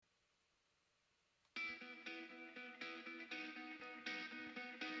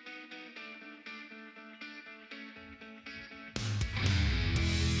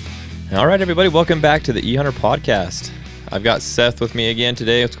All right, everybody, welcome back to the eHunter podcast. I've got Seth with me again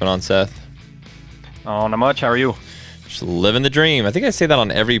today. What's going on, Seth? Oh, not much. How are you? Just living the dream. I think I say that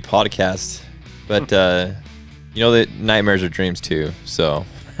on every podcast, but you know that nightmares are dreams too. So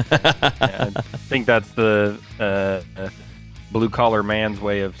Yeah, I think that's the blue-collar man's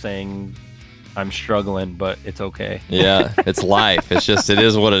way of saying I'm struggling, but it's okay. yeah, it's life. It's just, it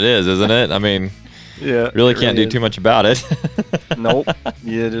is what it is, isn't it? I mean, Yeah, really can't do too much about it. Nope.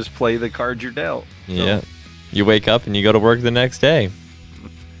 You just play the cards you're dealt. So. Yeah. You wake up and you go to work the next day.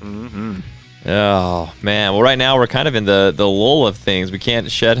 Mm-hmm. Oh, man. Well, right now we're kind of in the lull of things. We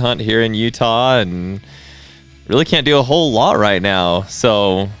can't shed hunt here in Utah and really can't do a whole lot right now.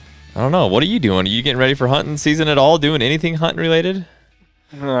 So, I don't know. What are you doing? Are you getting ready for hunting season at all? Doing anything hunting related?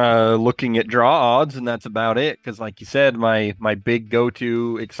 Looking at draw odds, and that's about it. Because, like you said, my big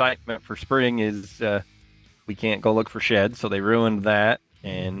go-to excitement for spring is we can't go look for sheds, so they ruined that,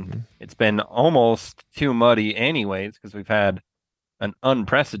 and it's been almost too muddy, anyways, because we've had an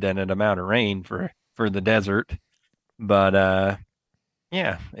unprecedented amount of rain for the desert. But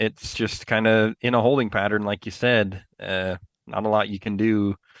yeah, it's just kind of in a holding pattern, like you said. Not a lot you can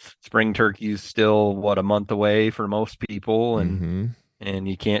do. Spring turkey's still a month away for most people, and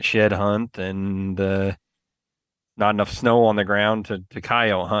you can't shed hunt, and not enough snow on the ground to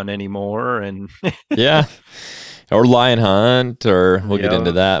coyote hunt anymore. And Yeah. Or lion hunt, or we'll get Yeah.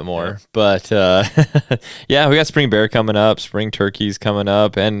 into that more. But yeah, we got spring bear coming up, spring turkeys coming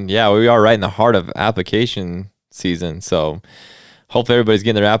up, and yeah, we are right in the heart of application season. So hopefully everybody's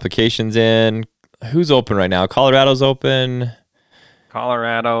getting their applications in. Who's open right now? Colorado's open.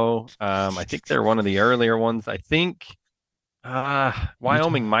 Colorado, I think they're one of the earlier ones. I think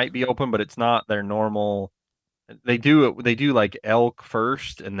Wyoming might be open, but it's not their normal. They do like elk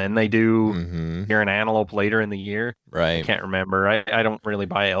first, and then they do deer and antelope later in the year. I Right. can't remember. I don't really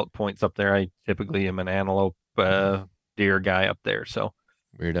buy elk points up there. I typically am an antelope deer guy up there. So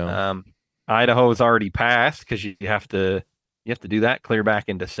Weirdo. Idaho's already passed because you have to do that clear back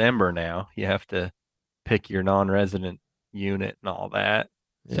in December now. You have to pick your non-resident unit and all that.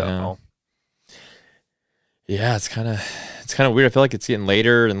 Yeah. So Yeah, it's kind of weird. I feel like it's getting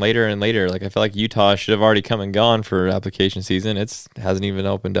later and later and later. Like I feel like Utah should have already come and gone for application season. It hasn't even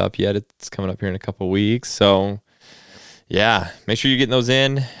opened up yet. It's coming up here in a couple weeks. So yeah, make sure you're getting those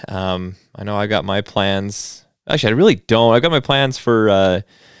in. I know I got my plans. Actually, I really don't. I got my plans for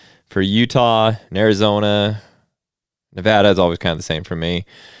Utah and Arizona. Nevada is always kind of the same for me.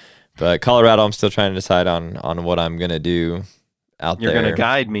 But Colorado, I'm still trying to decide on what I'm gonna do out you're there. going to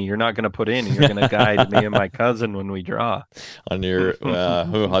guide me. You're not going to put in. You're going to guide me and my cousin when we draw. On your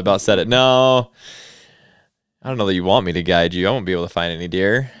I about said it. No, I don't know that you want me to guide you. I won't be able to find any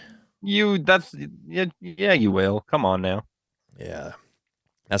deer. Yeah, you will. Come on now. Yeah,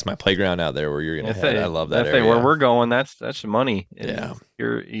 that's my playground out there where you're gonna head. I love that That's area. where we're going. That's the money. Yeah.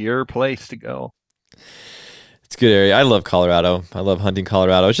 Your place to go. It's a good area. I love Colorado. I love hunting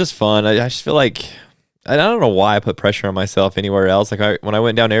Colorado. It's just fun. I just feel like I don't know why I put pressure on myself anywhere else. Like when I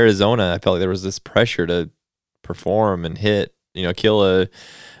went down to Arizona, I felt like there was this pressure to perform and hit, kill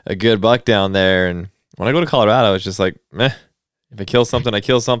a good buck down there. And when I go to Colorado, it's just like, meh. If I kill something, I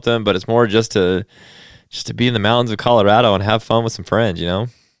kill something. But it's more just to be in the mountains of Colorado and have fun with some friends,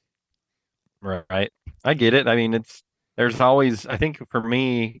 Right. I get it. I mean, there's always, I think for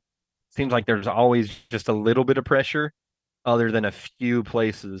me, it seems like there's always just a little bit of pressure other than a few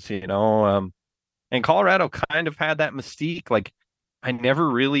places, and Colorado kind of had that mystique. Like I never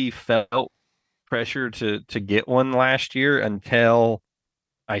really felt pressure to get one last year until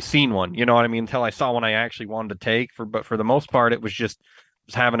I seen one, you know what I mean? Until I saw one I actually wanted to take but for the most part, it was just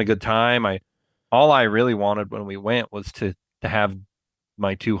having a good time. All I really wanted when we went was to have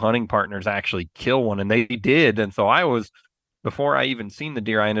my two hunting partners actually kill one, and they did. And so before I even seen the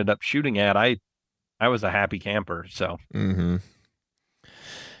deer I ended up shooting at, I was a happy camper. So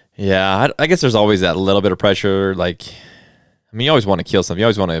yeah, I guess there's always that little bit of pressure. Like, I mean, you always want to kill something. You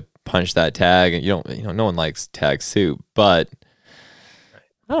always want to punch that tag, and no one likes tag soup. But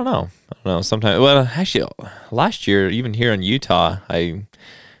I don't know. Sometimes, well, actually, last year, even here in Utah, I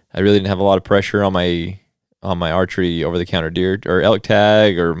really didn't have a lot of pressure on my archery over the counter deer or elk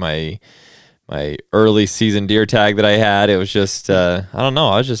tag or my early season deer tag that I had. It was just I don't know.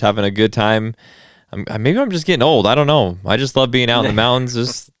 I was just having a good time. Maybe I'm just getting old. I don't know. I just love being out in the mountains,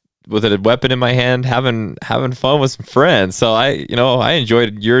 just with a weapon in my hand, having fun with some friends. So I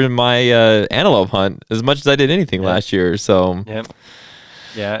enjoyed my antelope hunt as much as I did anything last year. So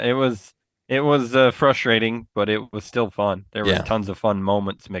yeah, it was It was frustrating, but it was still fun. There was Yeah. tons of fun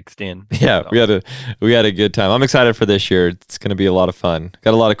moments mixed in. Yeah, So, we had a good time. I'm excited for this year. It's going to be a lot of fun.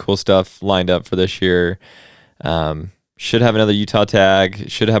 Got a lot of cool stuff lined up for this year. Should have another Utah tag.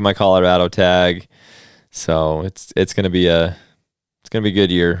 Should have my Colorado tag. So it's going to be a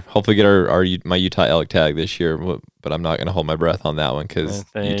good year. Hopefully get my Utah elk tag this year, but I'm not going to hold my breath on that one because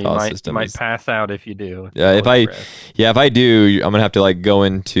Utah you might pass out if you do. Yeah, if I do, I'm gonna have to like go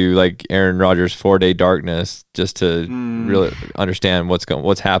into like Aaron Rodgers 4-day darkness just to really understand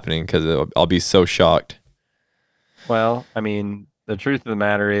what's happening because I'll be so shocked. Well, I mean, the truth of the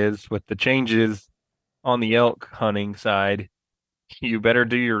matter is, with the changes on the elk hunting side, you better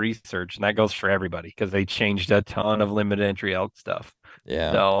do your research, and that goes for everybody because they changed a ton of limited entry elk stuff.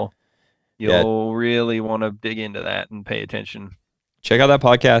 Yeah. So Yeah. you'll really want to dig into that and pay attention. Check out that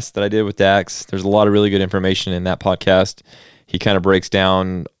podcast that I did with Dax. There's a lot of really good information in that podcast. He kind of breaks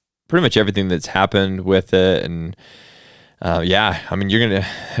down pretty much everything that's happened with it. And yeah, I mean,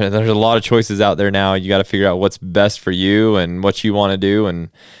 there's a lot of choices out there now. You got to figure out what's best for you and what you want to do. And,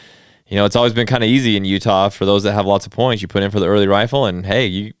 it's always been kind of easy in Utah for those that have lots of points. You put in for the early rifle and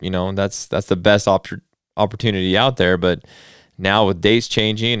hey, that's the best opportunity out there. But now with dates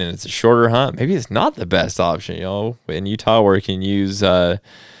changing and it's a shorter hunt, maybe it's not the best option, in Utah where you can use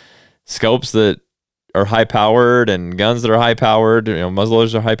scopes that are high powered and guns that are high powered,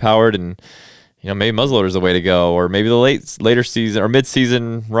 muzzleloaders are high powered and maybe muzzleloader is the way to go, or maybe the later season or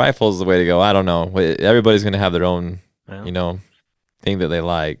mid-season rifle is the way to go. I don't know. Everybody's going to have their own, thing that they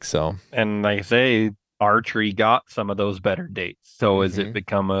like. So, and like I say, archery got some of those better dates. So has it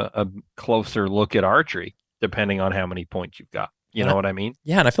become a closer look at archery? Depending on how many points you've got. You know what I mean?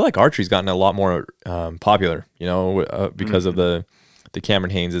 Yeah, and I feel like archery's gotten a lot more popular, because of the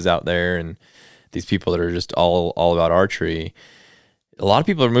Cameron Hayneses out there and these people that are just all about archery. A lot of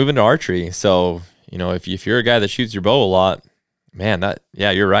people are moving to archery. So, if you're a guy that shoots your bow a lot, man,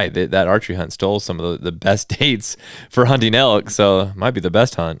 you're right. That archery hunt stole some of the best dates for hunting elk. So it might be the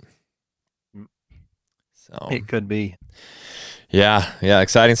best hunt. So it could be. Yeah,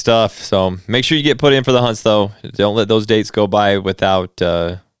 exciting stuff. So make sure you get put in for the hunts, though. Don't let those dates go by without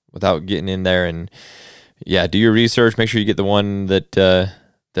getting in there. And do your research. Make sure you get the one that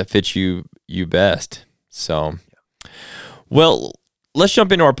fits you best. So, well, let's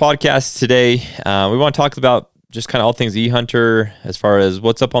jump into our podcast today. We want to talk about just kind of all things eHunter as far as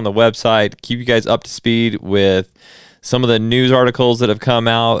what's up on the website. Keep you guys up to speed with some of the news articles that have come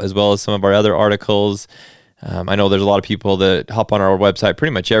out, as well as some of our other articles. I know there's a lot of people that hop on our website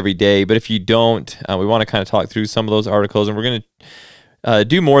pretty much every day, but if you don't, we want to kind of talk through some of those articles, and we're going to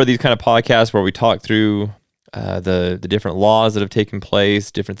do more of these kind of podcasts where we talk through the different laws that have taken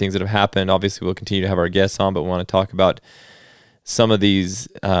place, different things that have happened. Obviously, we'll continue to have our guests on, but we want to talk about some of these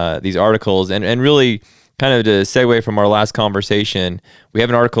articles, and really kind of to segue from our last conversation, we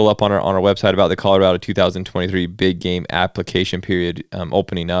have an article up on our website about the Colorado 2023 big game application period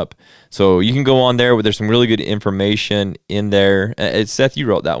opening up. So you can go on there. There's some really good information in there. Seth, you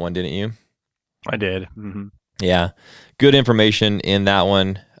wrote that one, didn't you? I did. Mm-hmm. Yeah, good information in that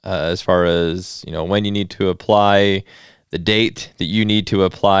one as far as when you need to apply, the date that you need to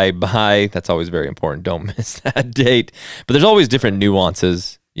apply by. That's always very important. Don't miss that date. But there's always different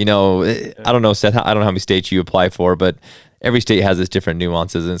nuances. I don't know, Seth, I don't know how many states you apply for, but every state has its different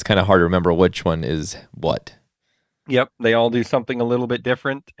nuances, and it's kind of hard to remember which one is what. Yep, they all do something a little bit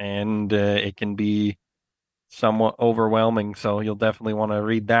different, and it can be somewhat overwhelming. So you'll definitely want to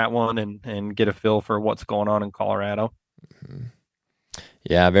read that one and get a feel for what's going on in Colorado.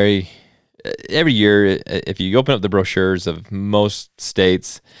 Yeah, every year, if you open up the brochures of most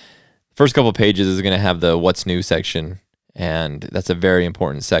states, first couple of pages is going to have the what's new section. And that's a very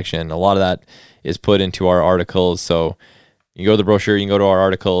important section. A lot of that is put into our articles. So you go to the brochure, you can go to our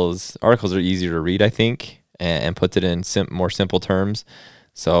articles. Articles are easier to read, I think, and puts it in more simple terms.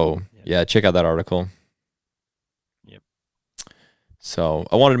 So check out that article. Yep. So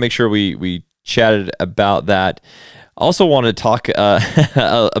I wanted to make sure we chatted about that. I also wanted to talk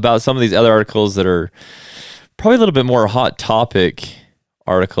about some of these other articles that are probably a little bit more hot topic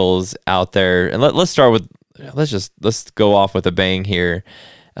articles out there. And let's start with, let's go off with a bang here.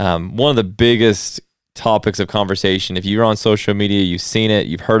 One of the biggest topics of conversation, if you're on social media, you've seen it,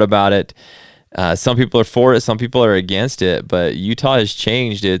 you've heard about it. Some people are for it, some people are against it, but Utah has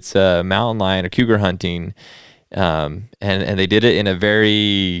changed its mountain lion or cougar hunting. And they did it in a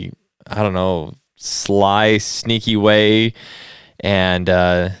very, I don't know, sly, sneaky way. And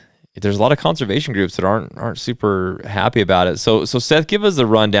there's a lot of conservation groups that aren't super happy about it. So Seth, give us a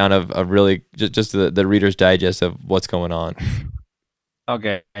rundown of really just the Reader's Digest of what's going on.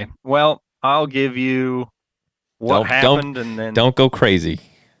 Okay. Well, I'll give you what Don't happened, and then don't go crazy.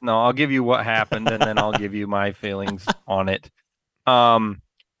 no, I'll give you what happened, and then I'll give you my feelings on it. Um,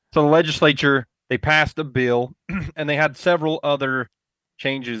 so the legislature, they passed a bill, and they had several other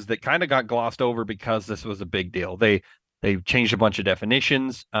changes that kind of got glossed over because this was a big deal. They changed a bunch of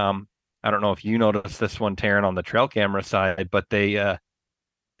definitions. I don't know if you noticed this one, Taryn, on the trail camera side, but they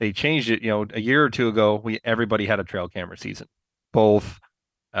changed it. A year or two ago, everybody had a trail camera season, both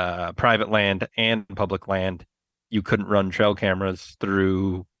private land and public land. You couldn't run trail cameras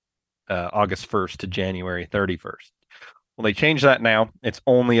through August 1st to January 31st. Well, they changed that now. It's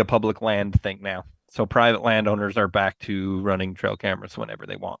only a public land thing now. So private landowners are back to running trail cameras whenever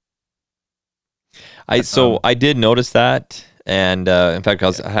they want. I did notice that, and in fact,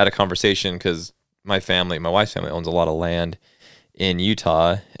 I had a conversation because my wife's family owns a lot of land in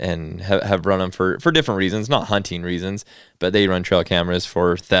Utah and have run them for different reasons, not hunting reasons, but they run trail cameras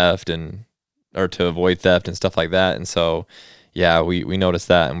for theft or to avoid theft and stuff like that. And so, yeah, we noticed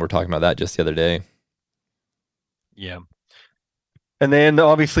that, and we're talking about that just the other day. Yeah. And then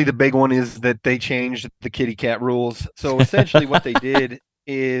obviously the big one is that they changed the kitty cat rules. So essentially what they did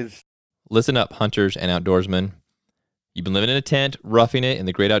is... Listen up, hunters and outdoorsmen. You've been living in a tent, roughing it in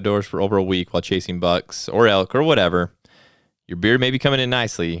the great outdoors for over a week while chasing bucks or elk or whatever. Your beard may be coming in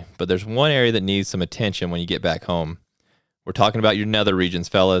nicely, but there's one area that needs some attention when you get back home. We're talking about your nether regions,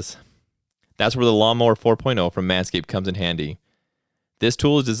 fellas. That's where the Lawnmower 4.0 from Manscaped comes in handy. This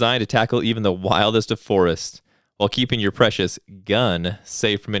tool is designed to tackle even the wildest of forests while keeping your precious gun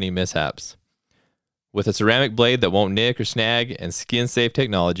safe from any mishaps. With a ceramic blade that won't nick or snag and skin-safe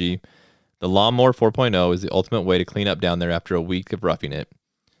technology, the Lawnmower 4.0 is the ultimate way to clean up down there after a week of roughing it.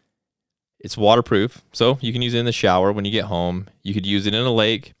 It's waterproof, so you can use it in the shower when you get home. You could use it in a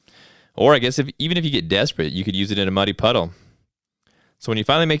lake, or I guess even if you get desperate, you could use it in a muddy puddle. So when you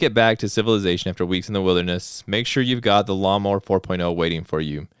finally make it back to civilization after weeks in the wilderness, make sure you've got the Lawnmower 4.0 waiting for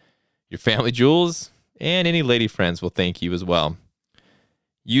you. Your family jewels and any lady friends will thank you as well.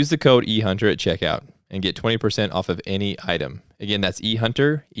 Use the code eHunter at checkout and get 20% off of any item. Again, that's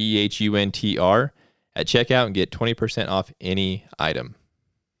eHunter, EHUNTR, at checkout and get 20% off any item.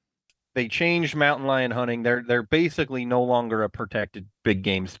 They changed mountain lion hunting. They're basically no longer a protected big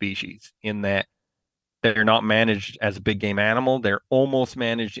game species in that they're not managed as a big game animal. They're almost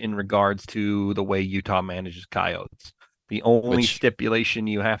managed in regards to the way Utah manages coyotes. The only stipulation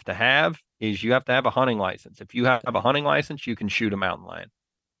you have to have is you have to have a hunting license. If you have a hunting license, you can shoot a mountain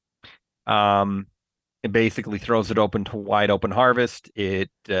lion. It basically throws it open to wide open harvest. It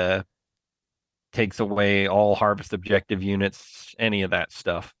takes away all harvest objective units, any of that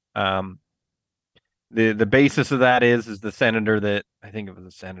stuff. The basis of that is the senator that I think it was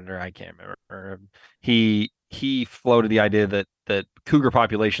a senator, I can't remember. He floated the idea that cougar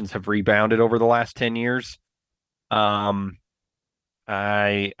populations have rebounded over the last 10 years. I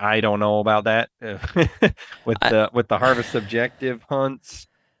don't know about that with the harvest objective hunts.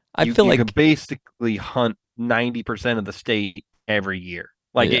 You could basically hunt 90% of the state every year.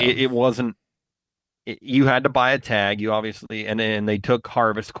 It wasn't. You had to buy a tag. You obviously, and they took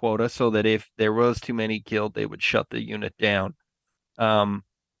harvest quota so that if there was too many killed, they would shut the unit down.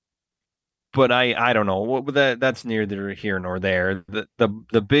 But I don't know. That's neither here nor there.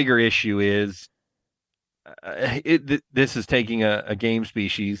 The bigger issue is this is taking a game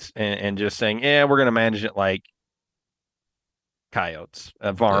species and just saying, yeah, we're going to manage it like coyotes,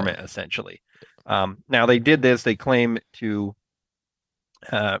 varmint, essentially. Now they did this. They claim to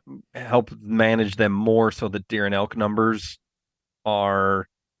help manage them more so that deer and elk numbers can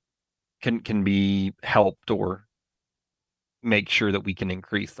be helped or make sure that we can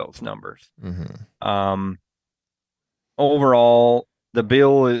increase those numbers. Mm-hmm. Overall, the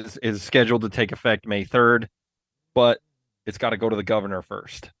bill is scheduled to take effect May 3rd, but it's got to go to the governor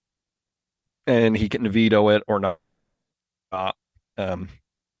first, and he can veto it or not.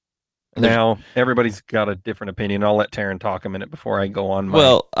 Now everybody's got a different opinion. I'll let Taryn talk a minute before I go on.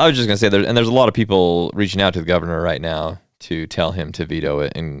 Well, I was just gonna say there's a lot of people reaching out to the governor right now to tell him to veto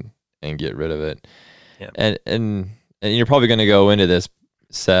it and get rid of it. Yeah. And you're probably gonna go into this,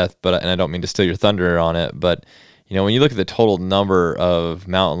 Seth, and I don't mean to steal your thunder on it, but when you look at the total number of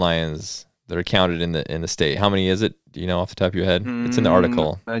mountain lions that are counted in the state, how many is it? Do you know off the top of your head? It's in the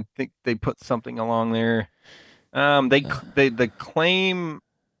article. I think they put something along there. They claim.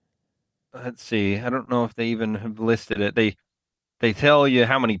 Let's see. I don't know if they even have listed it. They tell you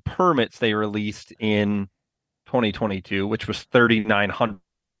how many permits they released in 2022, which was 3,900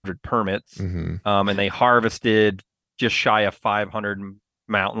 permits. Mm-hmm. And they harvested just shy of 500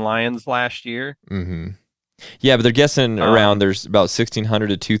 mountain lions last year. Mm-hmm. Yeah, but they're guessing around there's about 1,600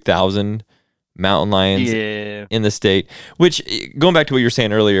 to 2,000 mountain lions Yeah. in the state. Which, going back to what you were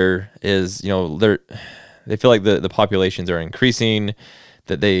saying earlier, is they feel like the populations are increasing,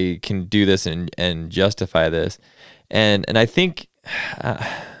 that they can do this and justify this, and I think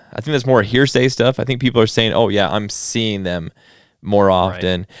that's more hearsay stuff. I think people are saying, "Oh yeah, I'm seeing them more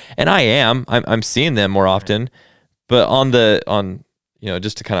often," and I'm seeing them more often. But on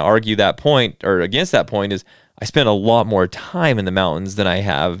just to kind of argue that point or against that point is I spend a lot more time in the mountains than I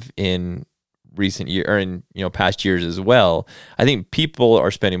have in recent year or in past years as well. I think people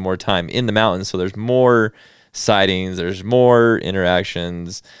are spending more time in the mountains, so there's more sightings, there's more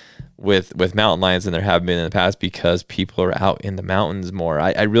interactions with mountain lions than there have been in the past because people are out in the mountains more.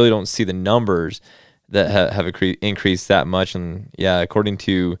 I really don't see the numbers that have increased that much. And yeah, according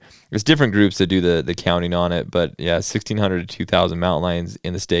to there's different groups that do the counting on it, but yeah, 1,600 to 2,000 mountain lions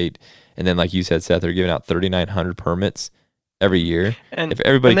in the state. And then, like you said, Seth, they're giving out 3,900 permits every year. And if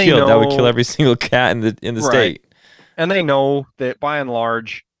everybody killed, that would kill every single cat in the state. And they know that by and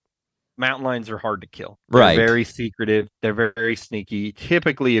large, mountain lions are hard to kill. They're very secretive. They're very sneaky.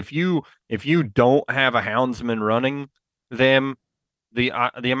 Typically, if you don't have a houndsman running them, the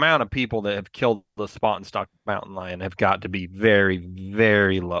amount of people that have killed the spot and stock mountain lion have got to be very,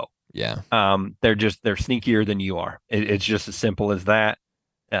 very low. Yeah. They're sneakier than you are. It's just as simple as that.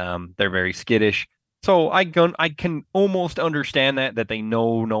 They're very skittish. So I can almost understand that they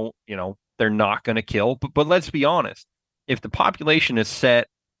know they're not going to kill. But let's be honest. If the population is set,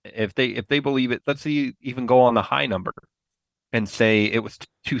 if they believe it, let's see, even go on the high number and say it was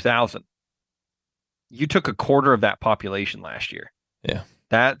 2,000. You took a quarter of that population last year. Yeah.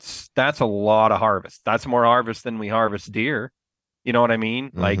 That's a lot of harvest. That's more harvest than we harvest deer. You know what I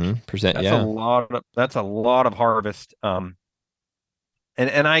mean? Like percent, that's a lot of harvest. And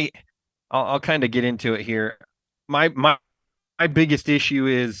I'll kind of get into it here. My biggest issue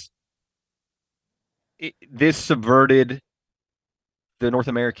is this subverted the North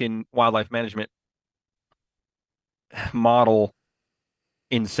American wildlife management model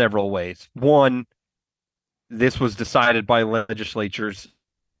in several ways. One, this was decided by legislatures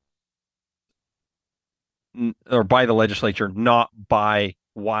or by the legislature, not by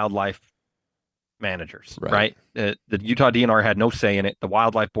wildlife managers, right? The Utah DNR had no say in it. The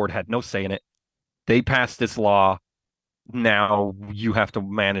wildlife board had no say in it. They passed this law. Now you have to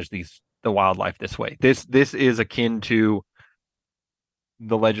manage the wildlife this way. This is akin to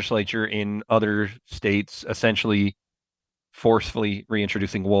the legislature in other states essentially forcefully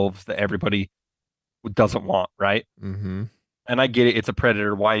reintroducing wolves that everybody doesn't want, right? Mm-hmm. And I get it. It's a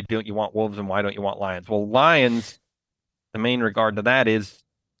predator. Why don't you want wolves and why don't you want lions? Well, lions, the main regard to that is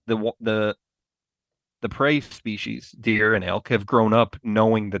the prey species, deer and elk, have grown up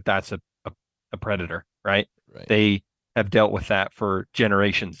knowing that that's a predator, right? They have dealt with that for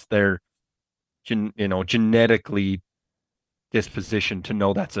generations. They're genetically dispositioned to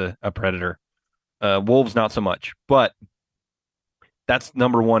know that's a predator. Wolves, not so much, but that's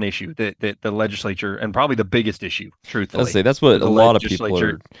number one issue that the legislature, and probably the biggest issue, truthfully. I'll say that's what a lot of people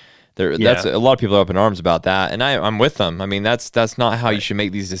are. That's a lot of people are up in arms about that, and I'm with them. I mean, that's not how you should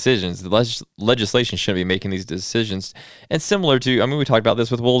make these decisions. The legislation shouldn't be making these decisions. And similar to, I mean, we talked about this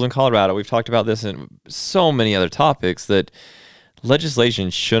with wolves in Colorado. We've talked about this in so many other topics that legislation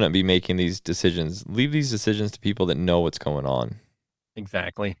shouldn't be making these decisions. Leave these decisions to people that know what's going on.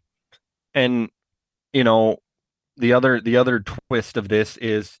 Exactly. And the other twist of this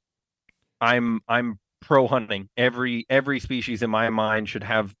is I'm pro hunting. Every species in my mind should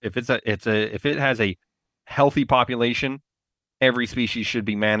have, if it has a healthy population, every species should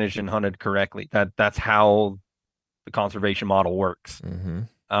be managed and hunted correctly. That's how the conservation model works.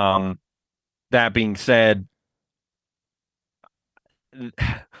 Mm-hmm. That being said,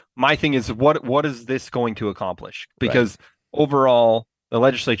 my thing is what is this going to accomplish? Because overall, the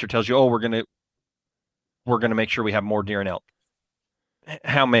legislature tells you, we're gonna make sure we have more deer and elk.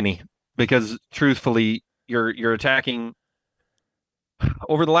 How many? Because truthfully, you're attacking.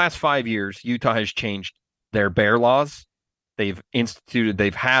 Over the last 5 years, Utah has changed their bear laws. They've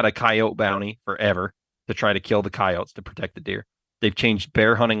had a coyote bounty forever to try to kill the coyotes to protect the deer. They've changed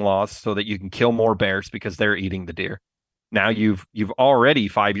bear hunting laws so that you can kill more bears because they're eating the deer. Now you've already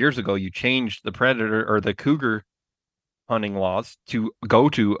 5 years ago, you changed the predator or the cougar hunting laws to go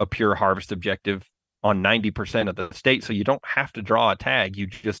to a pure harvest objective on 90% of the state. So you don't have to draw a tag. You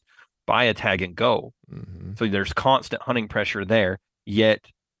just buy a tag and go. Mm-hmm. So there's constant hunting pressure there. Yet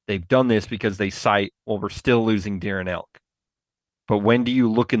they've done this because they cite, we're still losing deer and elk. But when do you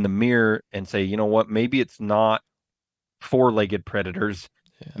look in the mirror and say, you know what, maybe it's not four-legged predators.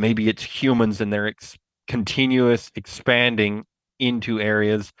 Yeah. Maybe it's humans and they're continuous expanding into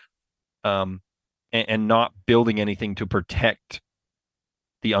areas and not building anything to protect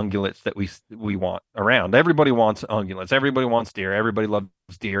the ungulates that we want around. Everybody wants ungulates. Everybody wants deer. Everybody loves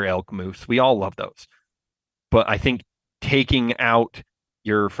deer, elk, moose. We all love those. But I think taking out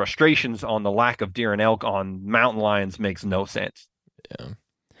your frustrations on the lack of deer and elk on mountain lions makes no sense. Yeah.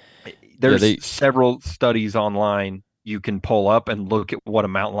 There's several studies online you can pull up and look at what a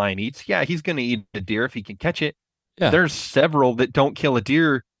mountain lion eats. Yeah, he's going to eat a deer if he can catch it. Yeah. There's several that don't kill a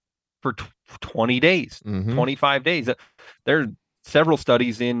deer for 20 days, 25 days. There are several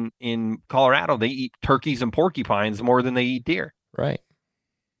studies in Colorado. They eat turkeys and porcupines more than they eat deer. Right.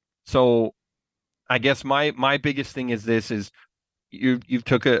 So I guess my biggest thing is this is you've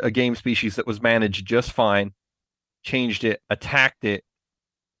took a game species that was managed just fine, changed it, attacked it,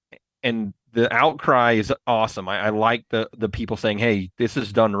 and the outcry is awesome. I like the people saying, hey, this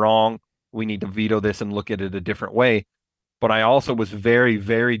is done wrong. We need to veto this and look at it a different way. But I also was very,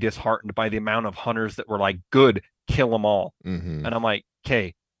 very disheartened by the amount of hunters that were like, good, kill them all. And I'm like,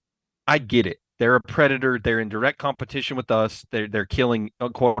 okay, I get it. They're a predator. They're in direct competition with us. They're killing,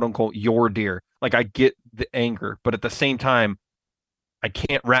 quote unquote, your deer. Like, I get the anger, but at the same time, I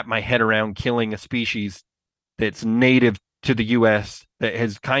can't wrap my head around killing a species that's native to the U.S. that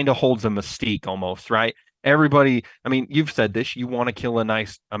has kind of holds a mystique almost, right? Everybody, I mean, you've said this, you want to kill a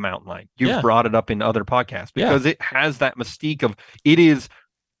mountain lion. You've brought it up in other podcasts because it has that mystique of it is,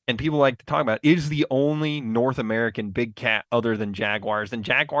 and people like to talk about it is the only North American big cat other than jaguars, and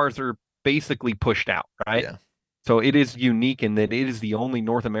jaguars are basically pushed out, right? Yeah. So it is unique in that it is the only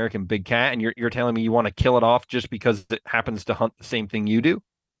North American big cat, and you're telling me you want to kill it off just because it happens to hunt the same thing you do?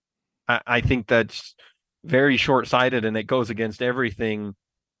 I think that's very short-sighted, and it goes against everything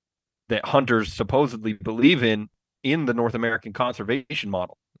that hunters supposedly believe in the North American conservation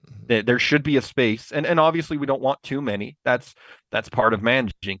model. There should be a space, and obviously we don't want too many. That's part of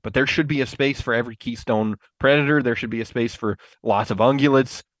managing, but there should be a space for every keystone predator. There should be a space for lots of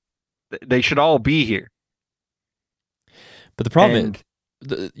ungulates. They should all be here. But the problem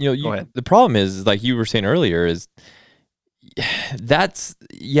is, the problem is, like you were saying earlier, is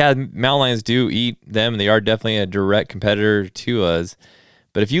mountain lions do eat them, and they are definitely a direct competitor to us.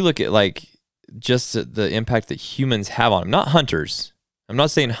 But if you look at like just the impact that humans have on them, not hunters. I'm not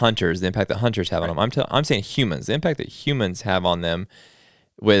saying hunters, the impact that hunters have on them. I'm saying humans, the impact that humans have on them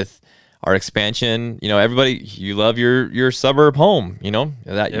with our expansion. Everybody, you love your suburb home,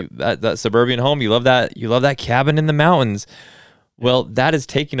 that suburban home. You love that cabin in the mountains. Well, that is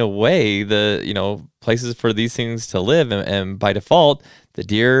taking away the, places for these things to live. And by default, the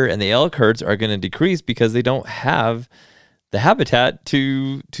deer and the elk herds are going to decrease because they don't have the habitat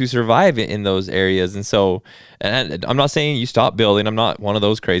to survive in those areas. And so, and I'm not saying you stop building. I'm not one of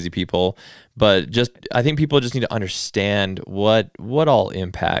those crazy people, but I think people just need to understand what all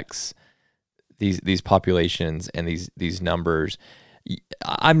impacts these populations and these numbers.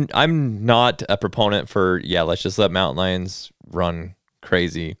 I'm not a proponent for let's just let mountain lions run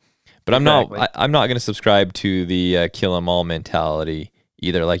crazy, but I'm not going to subscribe to the kill 'em all mentality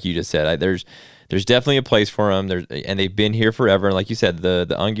either. Like you just said, there's definitely a place for them. And they've been here forever. And like you said, the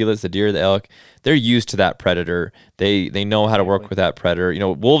ungulates, the deer, the elk, they're used to that predator. They know how to work with that predator.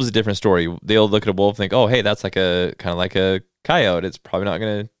 Wolves is a different story. They'll look at a wolf and think, oh, hey, that's like kind of like a coyote. It's probably not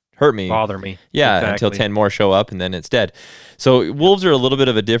going to hurt me, bother me. Yeah, exactly. Until 10 more show up and then it's dead. So wolves are a little bit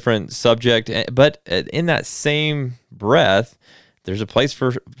of a different subject, but in that same breath, there's a place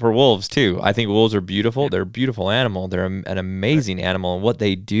for wolves too. I think wolves are beautiful. They're a beautiful animal. They're an amazing animal, and what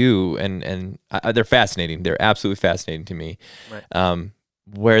they do, and they're fascinating. They're absolutely fascinating to me. Right.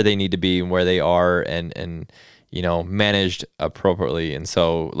 Where they need to be and where they are, and managed appropriately. And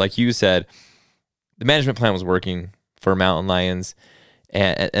so, like you said, the management plan was working for mountain lions.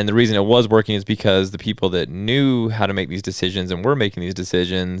 And the reason it was working is because the people that knew how to make these decisions and were making these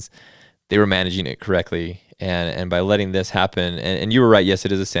decisions, they were managing it correctly. And by letting this happen, and you were right, yes,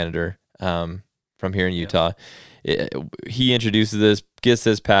 it is a senator from here in Utah. He introduces this, gets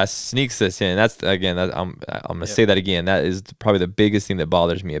this passed, sneaks this in. I'm going to say that again. That is probably the biggest thing that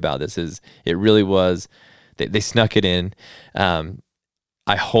bothers me about this is it really was, they snuck it in.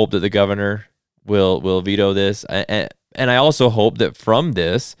 I hope that the governor will veto this. And I also hope that from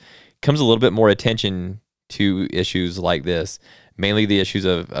this comes a little bit more attention to issues like this, mainly the issues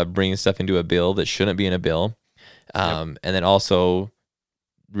of bringing stuff into a bill that shouldn't be in a bill. And then also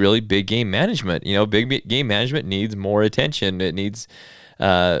really big game management. Big game management needs more attention. It needs,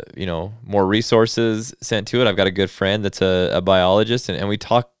 more resources sent to it. I've got a good friend that's a biologist, and we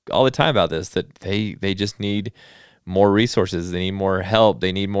talk all the time about this, that they just need more resources. They need more help.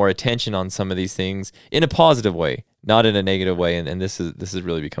 They need more attention on some of these things in a positive way, not in a negative way. And this has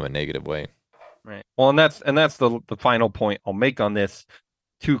really become a negative way. Right. Well, and that's the final point I'll make on this.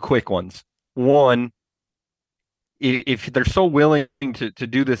 Two quick ones. One, if they're so willing to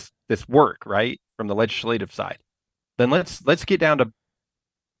do this work, right, from the legislative side, then let's get down to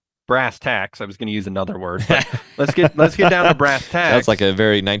brass tacks. I was going to use another word, but let's get down to brass That's like tacks. a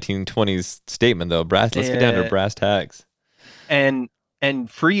very 1920s statement, though. Brass. Let's get down to uh, brass tacks. and and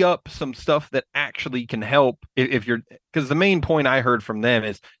free up some stuff that actually can help if you're, because the main point I heard from them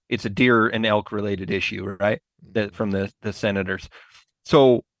is it's a deer and elk related issue, right? That from the senators.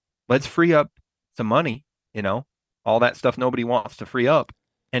 So let's free up some money, you know, all that stuff nobody wants to free up,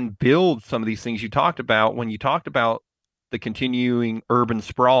 and build some of these things you talked about when you talked about the continuing urban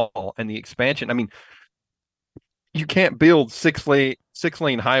sprawl and the expansion. I mean, you can't build six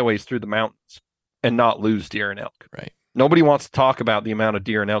lane highways through the mountains and not lose deer and elk. Right. Nobody wants to talk about the amount of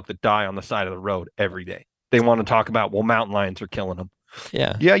deer and elk that die on the side of the road every day. They want to talk about, well, mountain lions are killing them.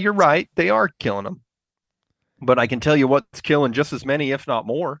 Yeah. Yeah, you're right. They are killing them. But I can tell you what's killing just as many, if not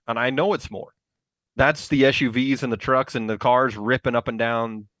more. And I know it's more. That's the SUVs and the trucks and the cars ripping up and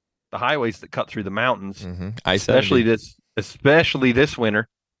down the highways that cut through the mountains, especially I-70. this winter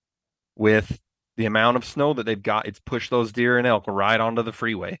with the amount of snow that they've got. It's pushed those deer and elk right onto the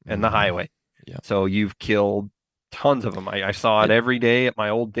freeway and the highway. Yeah. So you've killed tons of them. I saw it every day at my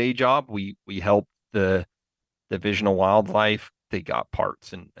old day job. We helped the Division of Wildlife. They got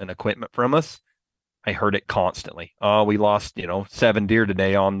parts and equipment from us. I heard it constantly. Oh, we lost, 7 deer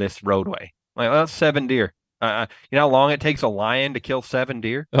today on this roadway. Like, well, that's 7 deer. You know how long it takes a lion to kill 7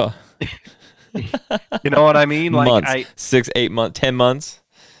 deer? Oh. You know what I mean? Like Months. 6, 8 months, 10 months.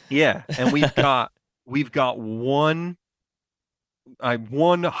 yeah. And we've got one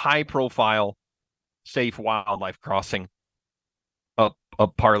high profile safe wildlife crossing up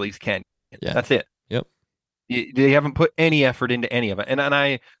Parley's Canyon. Yeah. That's it. Yep. They haven't put any effort into any of it. And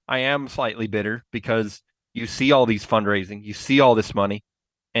I am slightly bitter because you see all these fundraising, you see all this money,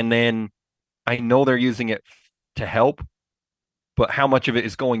 and then I know they're using it to help, but how much of it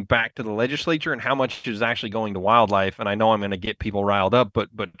is going back to the legislature and how much is actually going to wildlife? And I know I'm going to get people riled up, but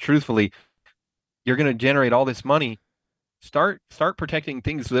truthfully, you're going to generate all this money. Start protecting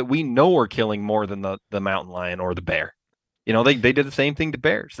things that we know are killing more than the mountain lion or the bear. They did the same thing to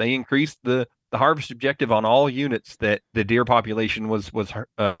bears. They increased the harvest objective on all units that the deer population was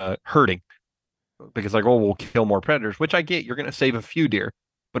hurting, because like, oh, we'll kill more predators, which I get. You're going to save a few deer,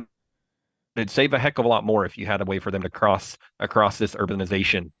 but it'd save a heck of a lot more if you had a way for them to cross across this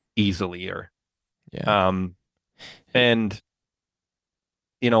urbanization easily. Or Yeah. and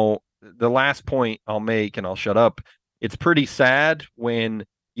the last point I'll make, and I'll shut up. It's pretty sad when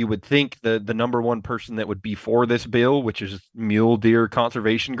you would think the number one person that would be for this bill, which is mule deer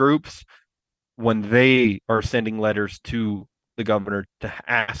conservation groups, when they are sending letters to the governor to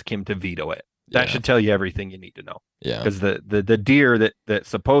ask him to veto it. That should tell you everything you need to know. Yeah. Because the deer that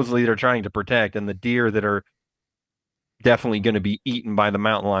supposedly they're trying to protect, and the deer that are definitely going to be eaten by the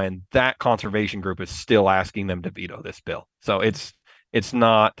mountain lion, that conservation group is still asking them to veto this bill. So it's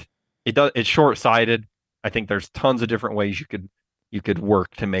short-sighted. I think there's tons of different ways you could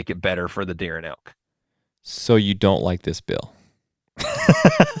work to make it better for the deer and elk. So you don't like this bill?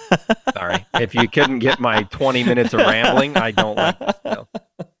 Sorry. If you couldn't get my 20 minutes of rambling, I don't like this bill.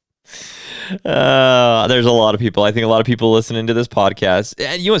 There's a lot of people. I think a lot of people listening to this podcast.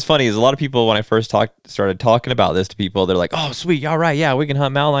 And what's funny is a lot of people, when I first started talking about this to people, they're like, "Oh, sweet, all right, yeah, we can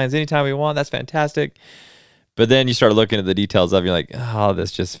hunt mountain lions anytime we want. That's fantastic." But then you start looking at the details of it, you're like, "Oh,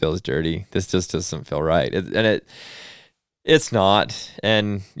 this just feels dirty. This just doesn't feel right." It's not.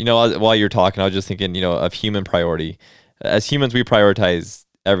 And while you're talking, I was just thinking, of human priority. As humans, we prioritize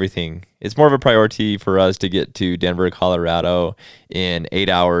everything. It's more of a priority for us to get to Denver, Colorado in 8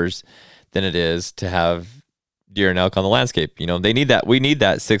 hours than it is to have deer and elk on the landscape. They need that. We need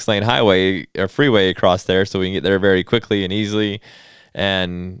that 6-lane highway or freeway across there so we can get there very quickly and easily.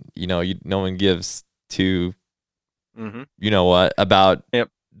 And no one gives to what about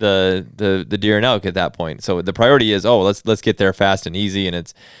the deer and elk at that point. So the priority is, let's get there fast and easy, and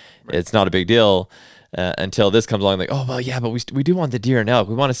it's not a big deal. Until this comes along, like, oh, well, yeah, but we do want the deer and elk.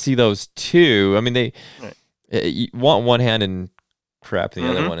 We want to see those too. I mean, you want one hand and crap the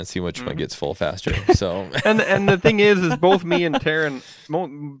other one and see which one gets full faster. So and the thing is both me and Taryn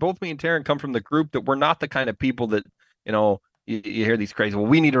come from the group that we're not the kind of people that you hear these crazy, well,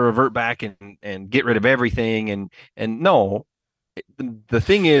 we need to revert back and get rid of everything, and no. The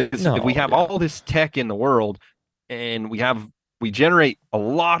thing is, we have all this tech in the world, and we generate a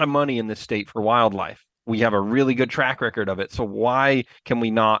lot of money in this state for wildlife. We have a really good track record of it. So why can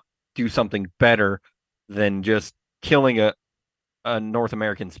we not do something better than just killing a North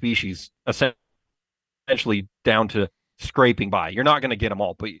American species, essentially essentially down to scraping by. You're not going to get them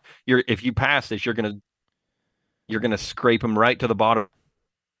all, but if you pass this, you're gonna scrape them right to the bottom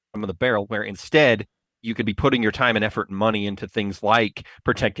of the barrel. Where instead you could be putting your time and effort and money into things like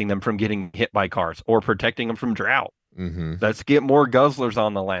protecting them from getting hit by cars or protecting them from drought. Mm-hmm. Let's get more guzzlers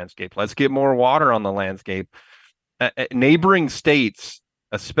on the landscape. Let's get more water on the landscape. Neighboring states,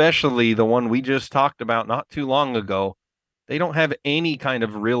 especially the one we just talked about not too long ago, they don't have any kind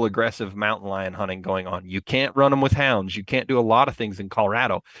of real aggressive mountain lion hunting going on. You can't run them with hounds. You can't do a lot of things in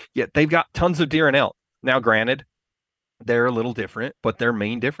Colorado, yet they've got tons of deer and elk. Now, granted, they're a little different, but their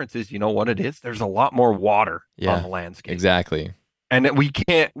main difference is, you know what it is? There's a lot more water on the landscape. Exactly. And we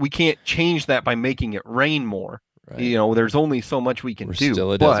can't change that by making it rain more. Right. You know, there's only so much we can do.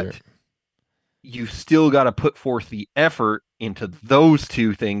 Still a desert. You still got to put forth the effort into those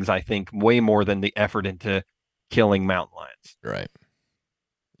two things, I think, way more than the effort into killing mountain lions. Right.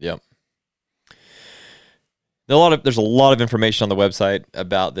 Yep. There's a lot of information on the website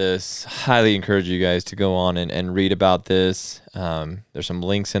about this. Highly encourage you guys to go on and read about this. There's some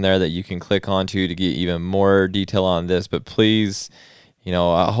links in there that you can click onto to get even more detail on this. But please,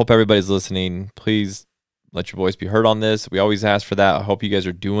 I hope everybody's listening. Please let your voice be heard on this. We always ask for that. I hope you guys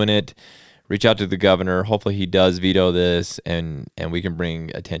are doing it. Reach out to the governor. Hopefully he does veto this and we can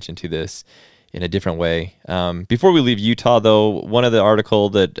bring attention to this in a different way. Before we leave Utah, though, one of the article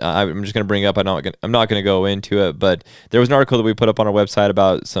that I'm just going to bring up, I'm not going to go into it, but there was an article that we put up on our website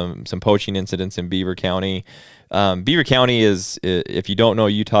about some poaching incidents in Beaver County. Beaver County is, if you don't know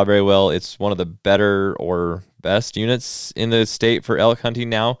Utah very well, it's one of the better or best units in the state for elk hunting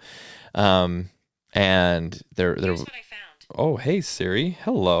now. And Here's what I found. Oh, hey Siri,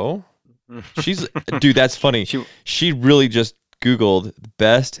 hello. Dude, that's funny. She really just Googled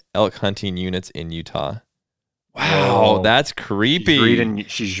best elk hunting units in Utah. Wow, whoa, that's creepy.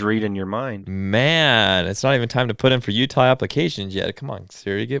 She's reading your mind. Man, it's not even time to put in for Utah applications yet. Come on,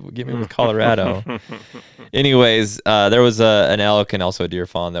 Siri, get me with Colorado. Anyways, there was an elk and also a deer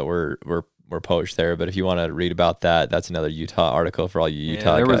fawn that were poached there. But if you want to read about that, that's another Utah article for all you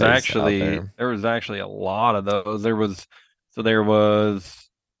Utah guys. There was actually a lot of those. There was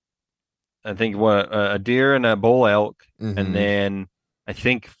I think a deer and a bull elk, and then I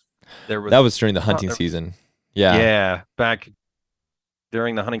think that was during the hunting season. Yeah, back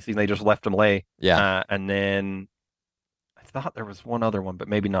during the hunting season, they just left them lay. Yeah, and then I thought there was one other one, but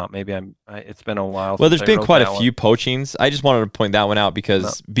maybe not. Maybe it's been a while. Well, there's been quite a few poachings. I just wanted to point that one out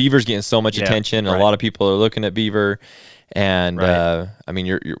because beaver's getting so much attention, and a lot of people are looking at beaver. And I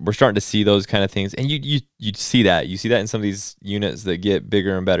mean, we're starting to see those kind of things, and you see that in some of these units that get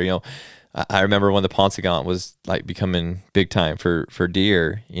bigger and better. I remember when the Paunsaugunt was like becoming big time for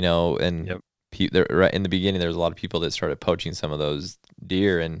deer, and right in the beginning, there was a lot of people that started poaching some of those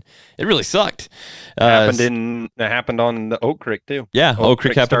deer, and it really sucked. It happened on the Oak Creek too. Yeah, Oak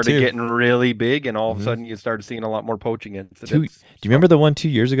Creek started too. Getting really big, and all of a sudden you started seeing a lot more poaching incidents. Do you remember the one 2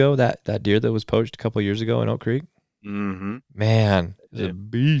 years ago, that deer that was poached a couple of years ago in Oak Creek? Mm-hmm. Man, it was a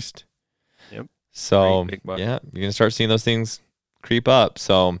beast. Yep. So you're gonna start seeing those things creep up.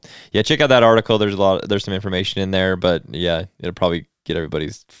 So yeah, check out that article. There's some information in there, but yeah, it'll probably get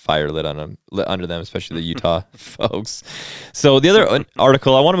everybody's fire lit under them, especially the Utah folks. So the other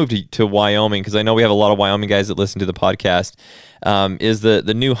article, I want to move to Wyoming, because I know we have a lot of Wyoming guys that listen to the podcast, is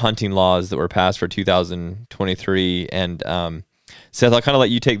the new hunting laws that were passed for 2023. And Seth, I'll kind of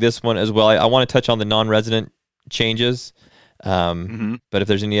let you take this one as well. I want to touch on the non-resident changes. But if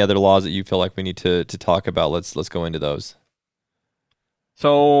there's any other laws that you feel like we need to talk about, let's go into those.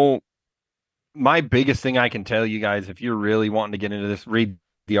 So my biggest thing I can tell you guys, if you're really wanting to get into this, read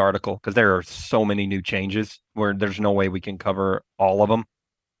the article, because there are so many new changes where there's no way we can cover all of them.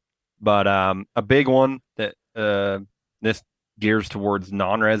 But a big one that this gears towards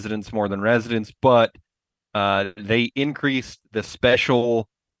non-residents more than residents, but they increased the special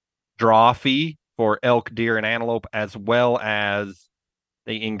draw fee for elk, deer, and antelope, as well as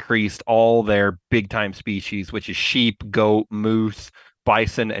they increased all their big-time species, which is sheep, goat, moose,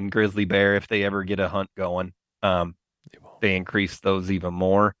 bison, and grizzly bear. If they ever get a hunt going, they increase those even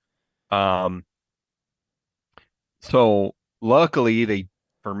more. So luckily,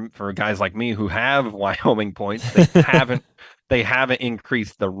 for guys like me who have Wyoming points, they haven't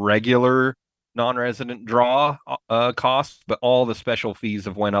increased the regular non-resident draw costs, but all the special fees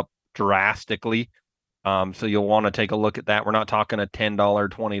have went up drastically. So you'll want to take a look at that. We're not talking a $10,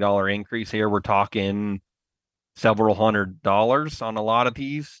 $20 increase here. We're talking several $100s on a lot of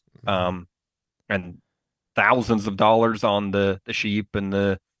these, and thousands of dollars on the sheep and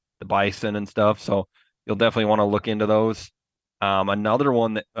the bison and stuff. So you'll definitely want to look into those. Another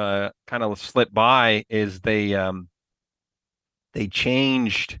one that kind of slipped by is they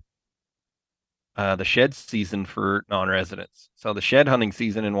changed the shed season for non-residents. So the shed hunting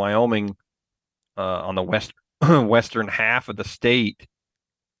season in Wyoming on the western half of the state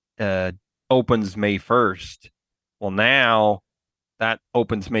opens May 1st. Well, now that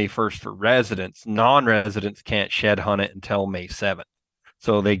opens May 1st for residents. Non-residents can't shed hunt it until May 7th.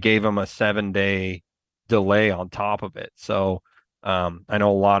 So they gave them a 7-day delay on top of it. So I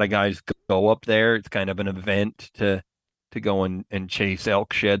know a lot of guys go up there. It's kind of an event to go and chase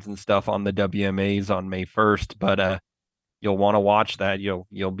elk sheds and stuff on the WMAs on May 1st. But you'll want to watch that.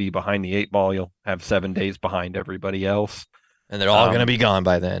 You'll be behind the 8 ball. You'll have 7 days behind everybody else. And they're all going to be gone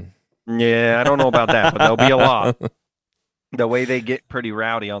by then. Yeah, I don't know about that, but there'll be a lot. The way they get pretty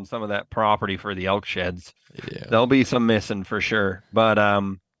rowdy on some of that property for the elk sheds, there'll be some missing for sure. But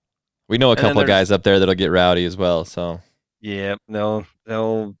we know a couple of guys up there that'll get rowdy as well. So yeah, they'll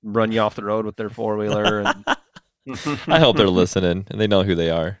run you off the road with their 4-wheeler. And I hope they're listening and they know who they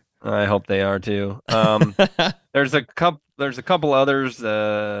are. I hope they are too. There's a couple others.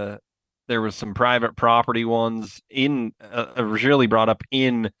 There was some private property ones in really brought up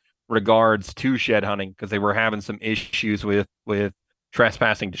in regards to shed hunting because they were having some issues with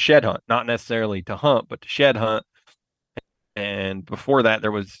trespassing to shed hunt, not necessarily to hunt, but to shed hunt. And before that,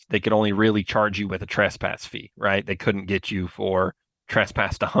 they could only really charge you with a trespass fee, right? They couldn't get you for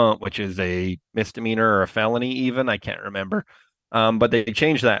trespass to hunt, which is a misdemeanor or a felony even. I can't remember. But they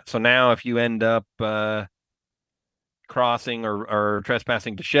changed that. So now if you end up crossing or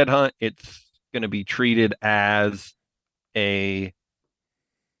trespassing to shed hunt, it's going to be treated as a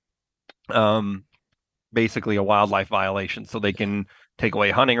basically a wildlife violation. So they can take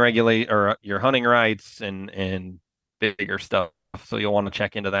away hunting or your hunting rights and bigger stuff. So you'll want to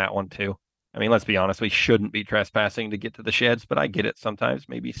check into that one too. I mean, let's be honest, we shouldn't be trespassing to get to the sheds, but I get it sometimes.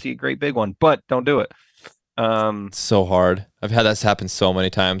 Maybe you see a great big one, but don't do it. It's so hard. I've had that happen so many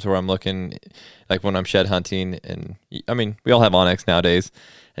times where I'm looking, like when I'm shed hunting, and I mean, we all have onX nowadays,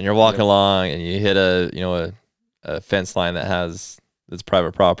 and you're walking along and you hit a fence line that's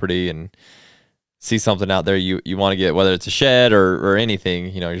private property and see something out there you want to get, whether it's a shed or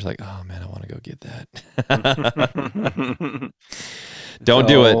anything, you're just like, oh man, I want to go get that. Don't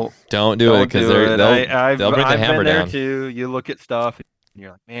do it because they'll bring the hammer down too. You look at stuff and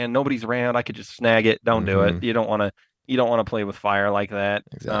you're like, man, nobody's around, I could just snag it. Don't do it. You don't want to play with fire like that.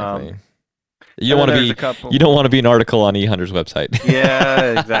 Exactly. You don't want to be an article on eHunter's website.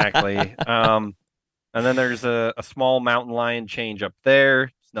 Yeah, exactly. And then there's a small mountain lion change up there.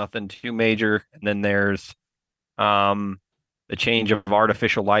 It's nothing too major. And then there's the change of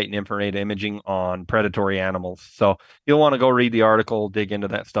artificial light and infrared imaging on predatory animals. So you'll want to go read the article, dig into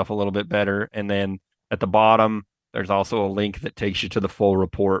that stuff a little bit better. And then at the bottom, there's also a link that takes you to the full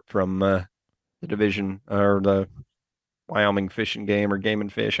report from the division or the Wyoming Fish and Game or Game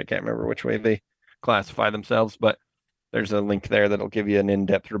and Fish. I can't remember which way they classify themselves, but there's a link there that'll give you an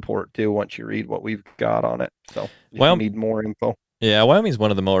in-depth report too once you read what we've got on it. So if you need more info. Yeah, Wyoming's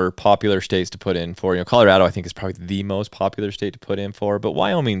one of the more popular states to put in for. Colorado, I think, is probably the most popular state to put in for, but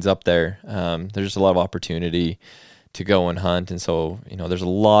Wyoming's up there. There's just a lot of opportunity to go and hunt, and so there's a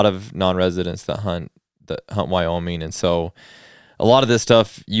lot of non-residents that hunt Wyoming, and so a lot of this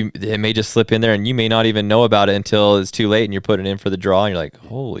stuff it may just slip in there, and you may not even know about it until it's too late, and you're putting in for the draw, and you're like,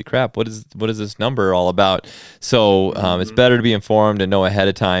 holy crap, what is this number all about? So it's better to be informed and know ahead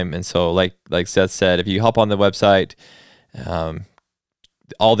of time. And so like Seth said, if you hop on the website,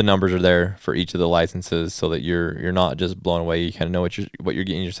 all the numbers are there for each of the licenses, so that you're not just blown away. You kind of know what you're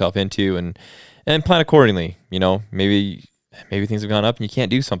getting yourself into, and plan accordingly. Maybe things have gone up and you can't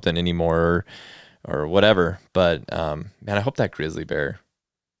do something anymore, or whatever. But man, I hope that grizzly bear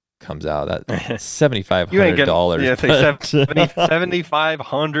comes out. That $7,500. Yeah,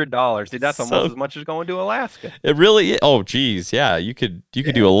 $7,500. Dude, that's almost as much as going to Alaska. It really is. Oh, geez, yeah. You could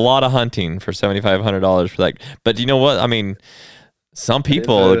do a lot of hunting for $7,500 for that. But you know what? I mean, some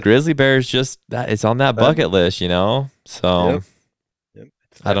people, grizzly bears, just it's on that bucket list, So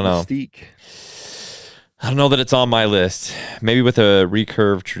I don't know. Mystique. I don't know that it's on my list. Maybe with a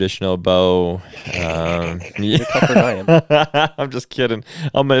recurve traditional bow. Yeah. I'm just kidding.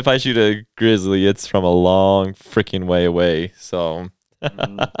 If I shoot a grizzly, it's from a long freaking way away. So,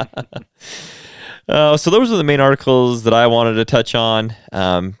 so those are the main articles that I wanted to touch on.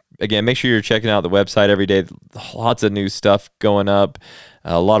 Again, make sure you're checking out the website every day. Lots of new stuff going up.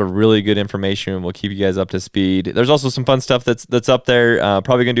 A lot of really good information. We'll keep you guys up to speed. There's also some fun stuff that's up there.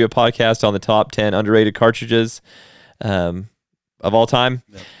 Probably going to do a podcast on the top 10 underrated cartridges of all time.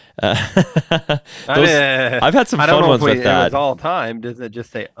 Yep. Those I've had some I don't fun know if ones with it that. was all time. Doesn't it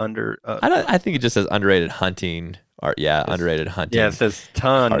just say under? I don't. I think it just says underrated hunting. Or yeah, underrated Yeah, it hunting says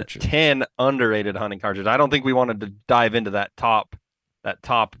cartridge 10 underrated hunting cartridges. I don't think we wanted to dive into that top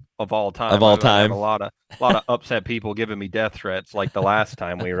of all of time. all I'd have time. a lot of upset people giving me death threats like the last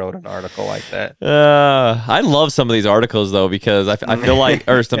time we wrote an article like that. I love some of these articles though because I feel like,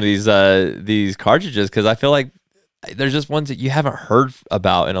 or some of these cartridges because I feel like there's just ones that you haven't heard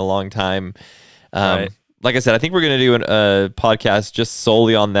about in a long time. Um, Right. like I said, I think we're gonna do a podcast just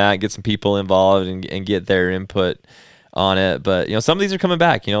solely on that, get some people involved and get their input on it. But some of these are coming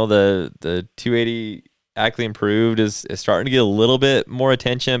back. The 280 Ackley Improved is starting to get a little bit more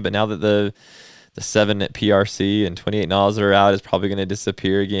attention, but now that the 7 at PRC and 28 Nozzles are out, is probably going to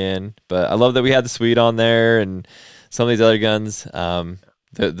disappear again. But I love that we had the Swede on there and some of these other guns.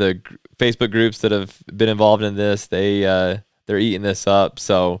 The Facebook groups that have been involved in this, they're eating this up.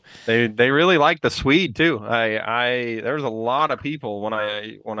 So They really like the Swede too. There's a lot of people when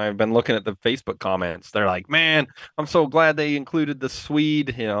I've been looking at the Facebook comments, they're like, "Man, I'm so glad they included the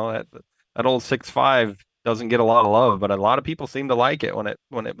Swede." That old 6.5 doesn't get a lot of love, but a lot of people seem to like it when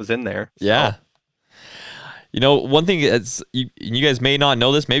it was in there. So yeah. One thing is you guys may not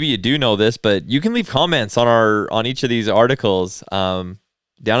know this, maybe you do know this, but you can leave comments on each of these articles.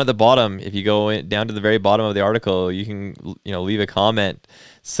 Down at the bottom, if you go down to the very bottom of the article, you can leave a comment.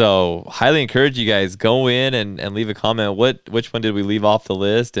 So highly encourage you guys, go in and leave a comment. Which one did we leave off the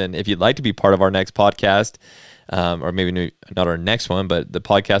list? And if you'd like to be part of our next podcast, or maybe not our next one, but the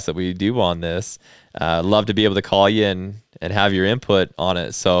podcast that we do on this, love to be able to call you and have your input on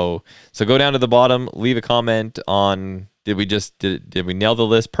it. So go down to the bottom, leave a comment on did we nail the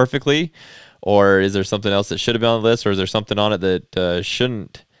list perfectly, or is there something else that should have been on the list, or is there something on it that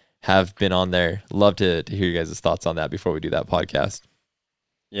shouldn't have been on there? Love to hear you guys' thoughts on that before we do that podcast.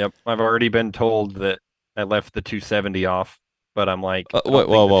 yep, I've already been told that I left the 270 off, but I'm like, I don't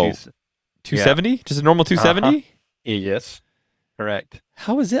Whoa. think the 270? Just a normal 270? yes, correct.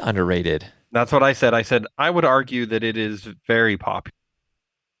 How is it underrated? That's what I said. I said I would argue that it is very popular.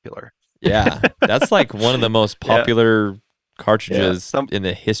 Yeah, that's like one of the most Yeah, popular yeah, cartridges in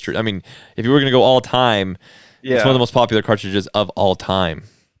the history. I mean, if you were going to go all time, it's one of the yeah, most popular cartridges of all time.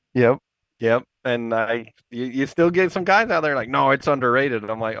 yep, yep. And you still get some guys out there like, no, it's underrated.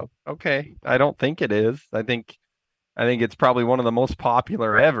 And I'm like, okay, I don't think it is. I think it's probably one of the most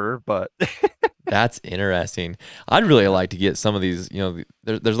popular ever. But That's interesting. I'd really like to get some of these. There's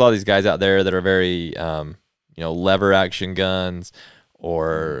a lot of these guys out there that are very, lever action guns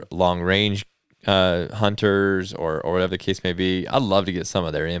or long range hunters or whatever the case may be. I'd love to get some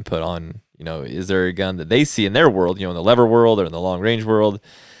of their input on, is there a gun that they see in their world, in the lever world or in the long range world,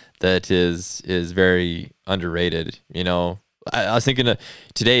 that is very underrated. I was thinking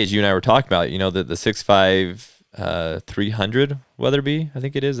today as you and I were talking about, the 6.5 300 Weatherby, I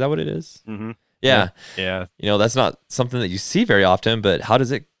think it is. Is that what it is? hmm Yeah. yeah, That's not something that you see very often, but how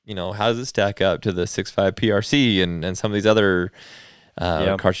does it stack up to the 6.5 PRC and some of these other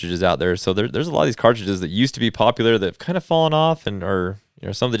yeah. cartridges out there? So there's a lot of these cartridges that used to be popular that have kind of fallen off or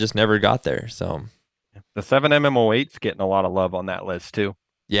some that just never got there. So The 7MMO8's getting a lot of love on that list too.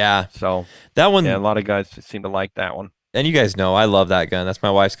 yeah, So that one. yeah, a lot of guys seem to like that one. And you guys know I love that gun. That's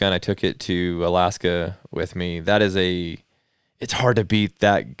my wife's gun. I took it to Alaska with me. It's hard to beat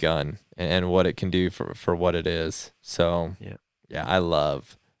that gun and what it can do for what it is. So yeah, I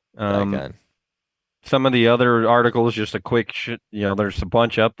love that Um, gun. some of the other articles, just a quick, there's a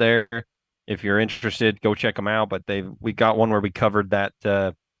bunch up there. If you're interested, go check them out. But we got one where we covered that.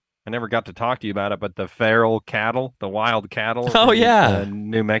 I never got to talk to you about it, but the feral cattle, the wild cattle Oh in yeah,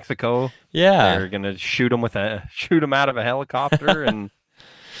 New Mexico, yeah. they're gonna shoot them out of a helicopter, and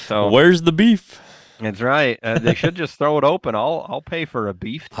so Where's the beef? that's right. They should just throw it open. I'll pay for a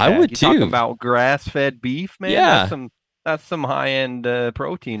beef I tag. would You talking too. about grass-fed beef, man? Yeah. That's some high-end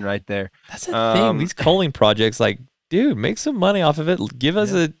protein right there. That's the thing. These culling projects, like, dude, make some money off of it. Give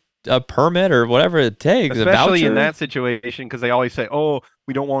us a permit or whatever it takes. Especially a in voucher. that situation, because they always say, "Oh,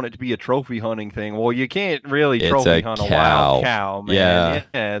 we don't want it to be a trophy hunting thing." Well, you can't really It's trophy a hunt cow. a wild cow, man. Yeah.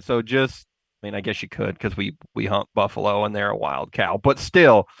 Yeah. So I mean, I guess you could because we hunt buffalo and they're a wild cow, but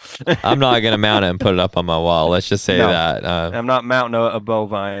still, I'm not gonna mount it and put it up on my wall. Let's just say No. that. I'm not mounting a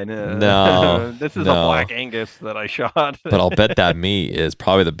bovine. No, This is a no. Black Angus that I shot. But I'll bet that meat is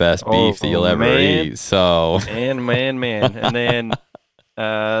probably the best Oh, beef that you'll ever man. eat. So Man. And then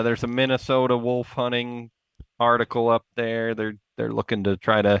there's a Minnesota wolf hunting article up there. They're looking to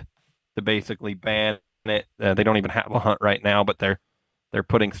try to basically ban it. They don't even have a hunt right now, but they're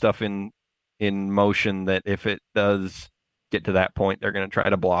putting stuff in motion that if it does get to that point, they're going to try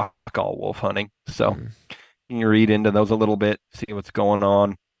to block all wolf hunting. So Mm. you can read into those a little bit, see what's going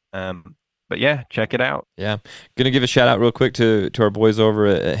on. But yeah, check it out. Yeah, gonna give a shout out real quick to our boys over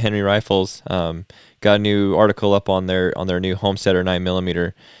at Henry Rifles. Got a new article up on their new Homesteader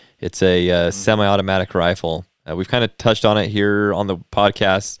 9mm. It's a semi-automatic rifle. We've kind of touched on it here on the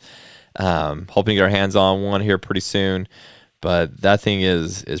podcast. Hoping to get our hands on one here pretty soon. But that thing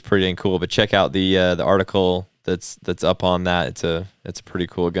is pretty dang cool. But check out the article that's up on that. It's a pretty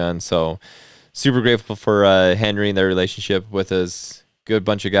cool gun. So super grateful for Henry and their relationship with us. Good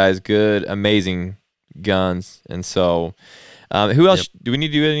bunch of guys, good, amazing guns. And so who else do we need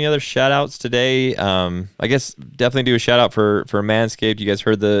to do any other shout outs today? I guess definitely do a shout out for Manscaped. You guys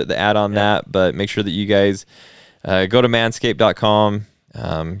heard the ad on that, but make sure that you guys go to manscaped.com.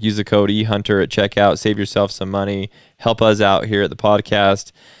 Use the code eHunter at checkout. Save yourself some money. Help us out here at the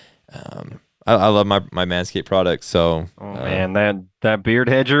podcast. I love my Manscaped products. So, man, that beard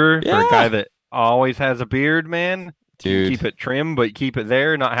hedger for a guy that always has a beard, man. Dude, keep it trim, but keep it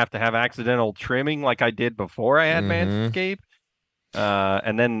there. Not have to have accidental trimming like I did before I had Manscaped.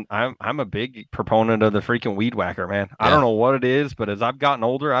 And then I'm a big proponent of the freaking weed whacker, man. I don't know what it is, but as I've gotten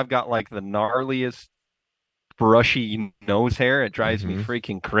older, I've got like the gnarliest brushy nose hair. It drives me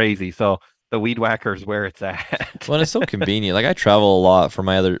freaking crazy. So the weed whacker is where it's at. Well, it's so convenient. Like I travel a lot for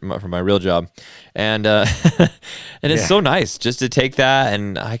my real job, and and it's so nice just to take that,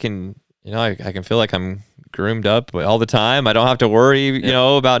 and I can I can feel like I'm groomed up all the time. I don't have to worry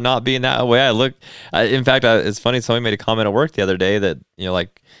about not being that way. I look. In fact, it's funny. Somebody made a comment at work the other day that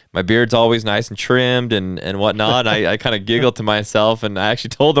like my beard's always nice and trimmed and whatnot. I kind of giggled to myself, and I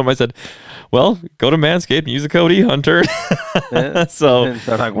actually told them, I said, well, go to Manscaped and use the code eHunter. So and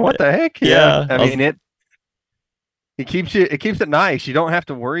they're like, what the heck? Yeah. I mean, it keeps it nice. You don't have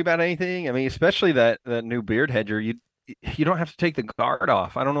to worry about anything. I mean, especially that new beard hedger, you don't have to take the guard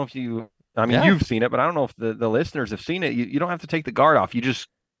off. I don't know if you've seen it, but I don't know if the listeners have seen it. You don't have to take the guard off. You just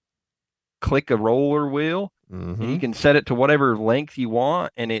click a roller wheel. And you can set it to whatever length you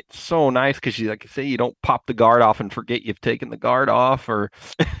want, and it's so nice because like I say, you don't pop the guard off and forget you've taken the guard off or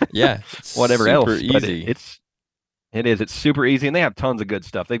whatever else. Easy. It's super easy, and they have tons of good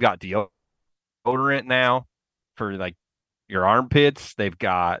stuff. They've got deodorant now for like your armpits. They've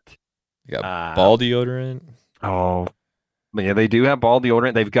got ball deodorant. Oh, yeah, they do have ball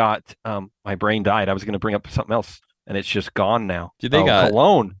deodorant. They've got my brain died. I was going to bring up something else, and it's just gone now. Dude, they got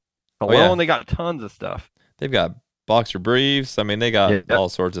cologne. They got tons of stuff. They've got boxer briefs. I mean, they got all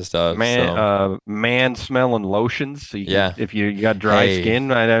sorts of stuff. Man smelling lotions. So if you got dry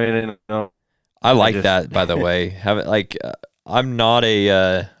skin, I like that. By the way, I'm not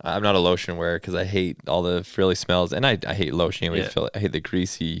a lotion wearer because I hate all the frilly smells, and I hate lotion anyway. I hate the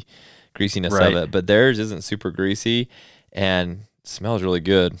greasiness of it. But theirs isn't super greasy and smells really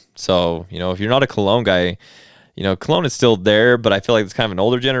good. So if you're not a cologne guy, cologne is still there, but I feel like it's kind of an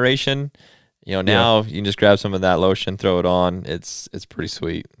older generation. Now you can just grab some of that lotion, throw it on. It's pretty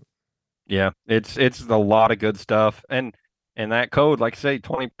sweet. Yeah, it's a lot of good stuff, and that code, like I say,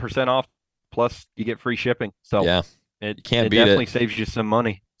 20% off plus you get free shipping. So it definitely saves you some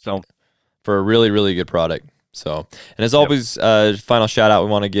money. So for a really, really good product. So, and as always, final shout out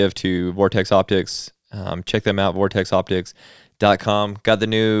we want to give to Vortex Optics. Check them out, vortexoptics.com. Got the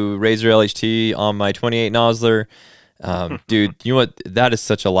new Razor LHT on my 28 Nosler. Dude, you know what? That is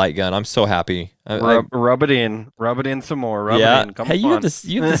such a light gun. I'm so happy. Rub it in some more. Rub it in. Come on. You have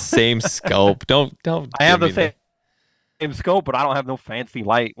the same scope. Don't. I have the same scope, but I don't have no fancy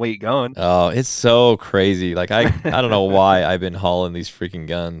lightweight gun. Oh, it's so crazy. Like I don't know why I've been hauling these freaking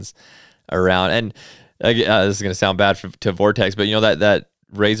guns around. And this is gonna sound bad to Vortex, but that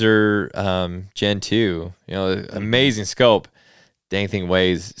Razor Gen 2, amazing scope. Dang thing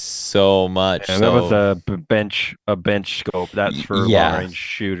weighs so much. Yeah, that was a bench scope. That's for long range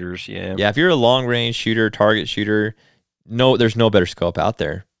shooters. Yeah. Yeah. If you're a long range shooter, target shooter, there's no better scope out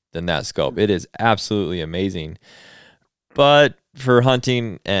there than that scope. It is absolutely amazing. But for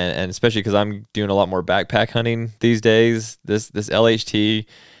hunting and especially because I'm doing a lot more backpack hunting these days, this LHT,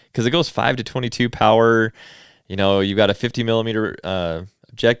 because it goes 5 to 22 power. You've got a 50 millimeter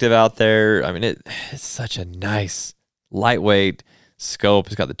objective out there. I mean, it's such a nice lightweight scope.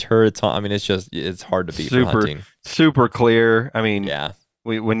 It's got the turrets on. I mean, it's hard to beat for hunting. Super clear. I mean,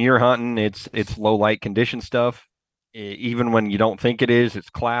 when you're hunting, it's low light condition stuff. Even when you don't think it is, it's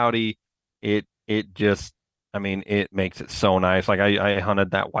cloudy. It makes it so nice. Like I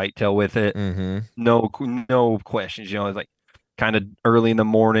hunted that whitetail with it. No questions. It's like kind of early in the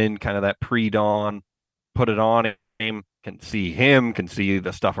morning, kind of that pre-dawn. Put it on. Can see him. Can see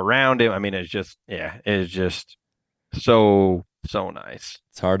the stuff around him. I mean, it's just So nice.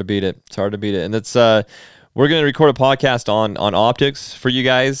 It's hard to beat it. It's hard to beat it. And it's we're gonna record a podcast on optics for you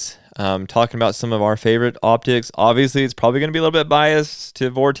guys. Talking about some of our favorite optics. Obviously, it's probably gonna be a little bit biased to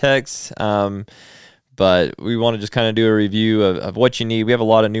Vortex. But we want to just kind of do a review of what you need. We have a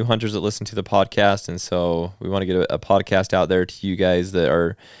lot of new hunters that listen to the podcast, and so we want to get a podcast out there to you guys that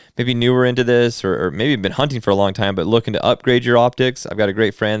are maybe newer into this or maybe been hunting for a long time but looking to upgrade your optics. I've got a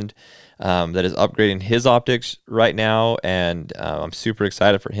great friend that is upgrading his optics right now, and I'm super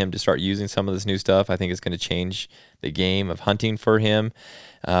excited for him to start using some of this new stuff. I think it's going to change the game of hunting for him.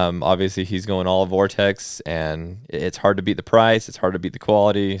 Obviously, he's going all Vortex, and it's hard to beat the price. It's hard to beat the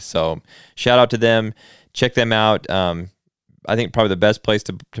quality. So shout out to them. Check them out. I think probably the best place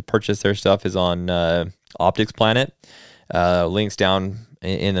to purchase their stuff is on Optics Planet. Links down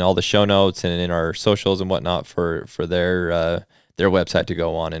in all the show notes and in our socials and whatnot for their website to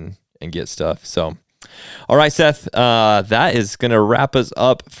go on and get stuff. So, all right, Seth, that is going to wrap us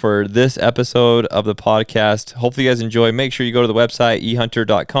up for this episode of the podcast. Hopefully you guys enjoy. Make sure you go to the website,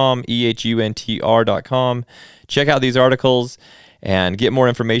 ehunter.com, EHUNTR.com. Check out these articles and get more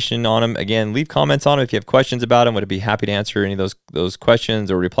information on them. Again, leave comments on them if you have questions about them. Would be happy to answer any of those questions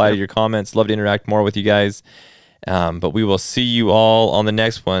or reply to your comments. Love to interact more with you guys. But we will see you all on the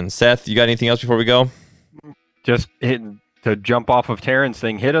next one. Seth, you got anything else before we go? Just to jump off of Terran's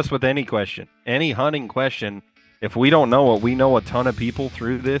thing, hit us with any question, any hunting question. If we don't know it, we know a ton of people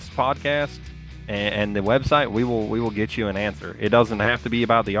through this podcast and the website. We will get you an answer. It doesn't have to be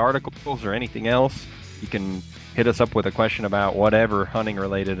about the articles or anything else. You can hit us up with a question about whatever hunting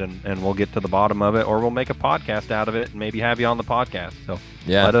related, and we'll get to the bottom of it, or we'll make a podcast out of it and maybe have you on the podcast. So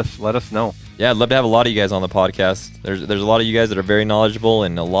yeah, let us know. Yeah, I'd love to have a lot of you guys on the podcast. There's a lot of you guys that are very knowledgeable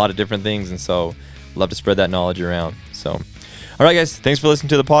in a lot of different things, and so love to spread that knowledge around. So, all right, guys, thanks for listening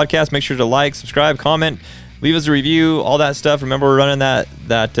to the podcast. Make sure to like, subscribe, comment, leave us a review, all that stuff. Remember, we're running that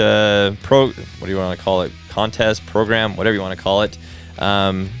what do you want to call it? Contest, program, whatever you want to call it,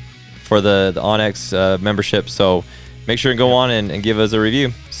 for the onX membership. So make sure to go on and give us a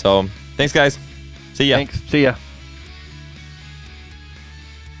review. So thanks, guys. See ya. Thanks. See ya.